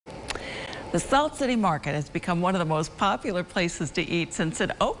The Salt City Market has become one of the most popular places to eat since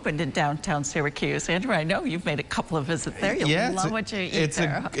it opened in downtown Syracuse. Andrew, I know you've made a couple of visits there. You'll love what you eat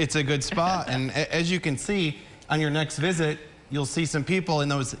there. It's a good spot. And as you can see, on your next visit, you'll see some people in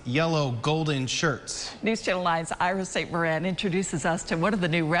those yellow golden shirts. News Channel 9's Ira St. Moran introduces us to one of the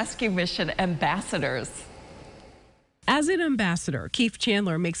new Rescue Mission ambassadors. As an ambassador, Keith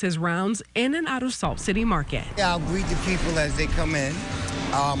Chandler makes his rounds in and out of Salt City Market. Yeah, I'll greet the people as they come in.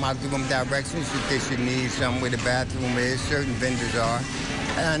 I'll give them directions if they should need something where the bathroom is, certain vendors are.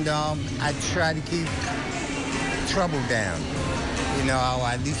 And I try to keep trouble down. You know,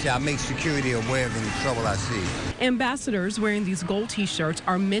 at least I'll make security aware of any trouble I see. Ambassadors wearing these gold T-shirts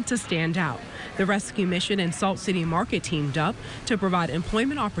are meant to stand out. The Rescue Mission and Salt City Market teamed up to provide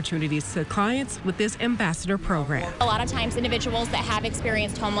employment opportunities to clients with this ambassador program. A lot of times individuals that have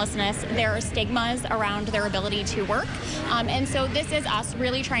experienced homelessness, there are stigmas around their ability to work. And so this is us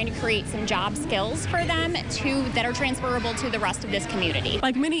really trying to create some job skills for them that are transferable to the rest of this community.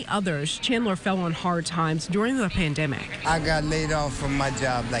 Like many others, Chandler fell on hard times during the pandemic. I got laid off from my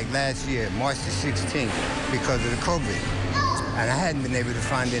job like last year, March the 16th, because of the COVID. And I hadn't been able to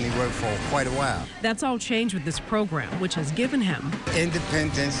find any work for quite a while. That's all changed with this program, which has given him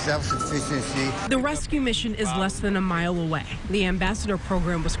independence, self-sufficiency. The Rescue Mission is less than a mile away. The Ambassador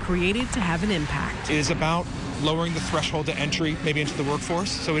program was created to have an impact. It is about lowering the threshold to entry maybe into the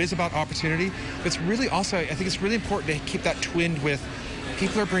workforce. So it is about opportunity. But it's really also, I think it's really important to keep that twinned with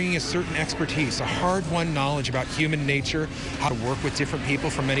people are bringing a certain expertise, a hard-won knowledge about human nature, how to work with different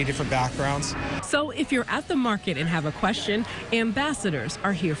people from many different backgrounds. So if you're at the market and have a question, ambassadors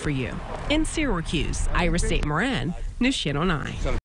are here for you. In Syracuse, Ira St. Moran, News Channel 9.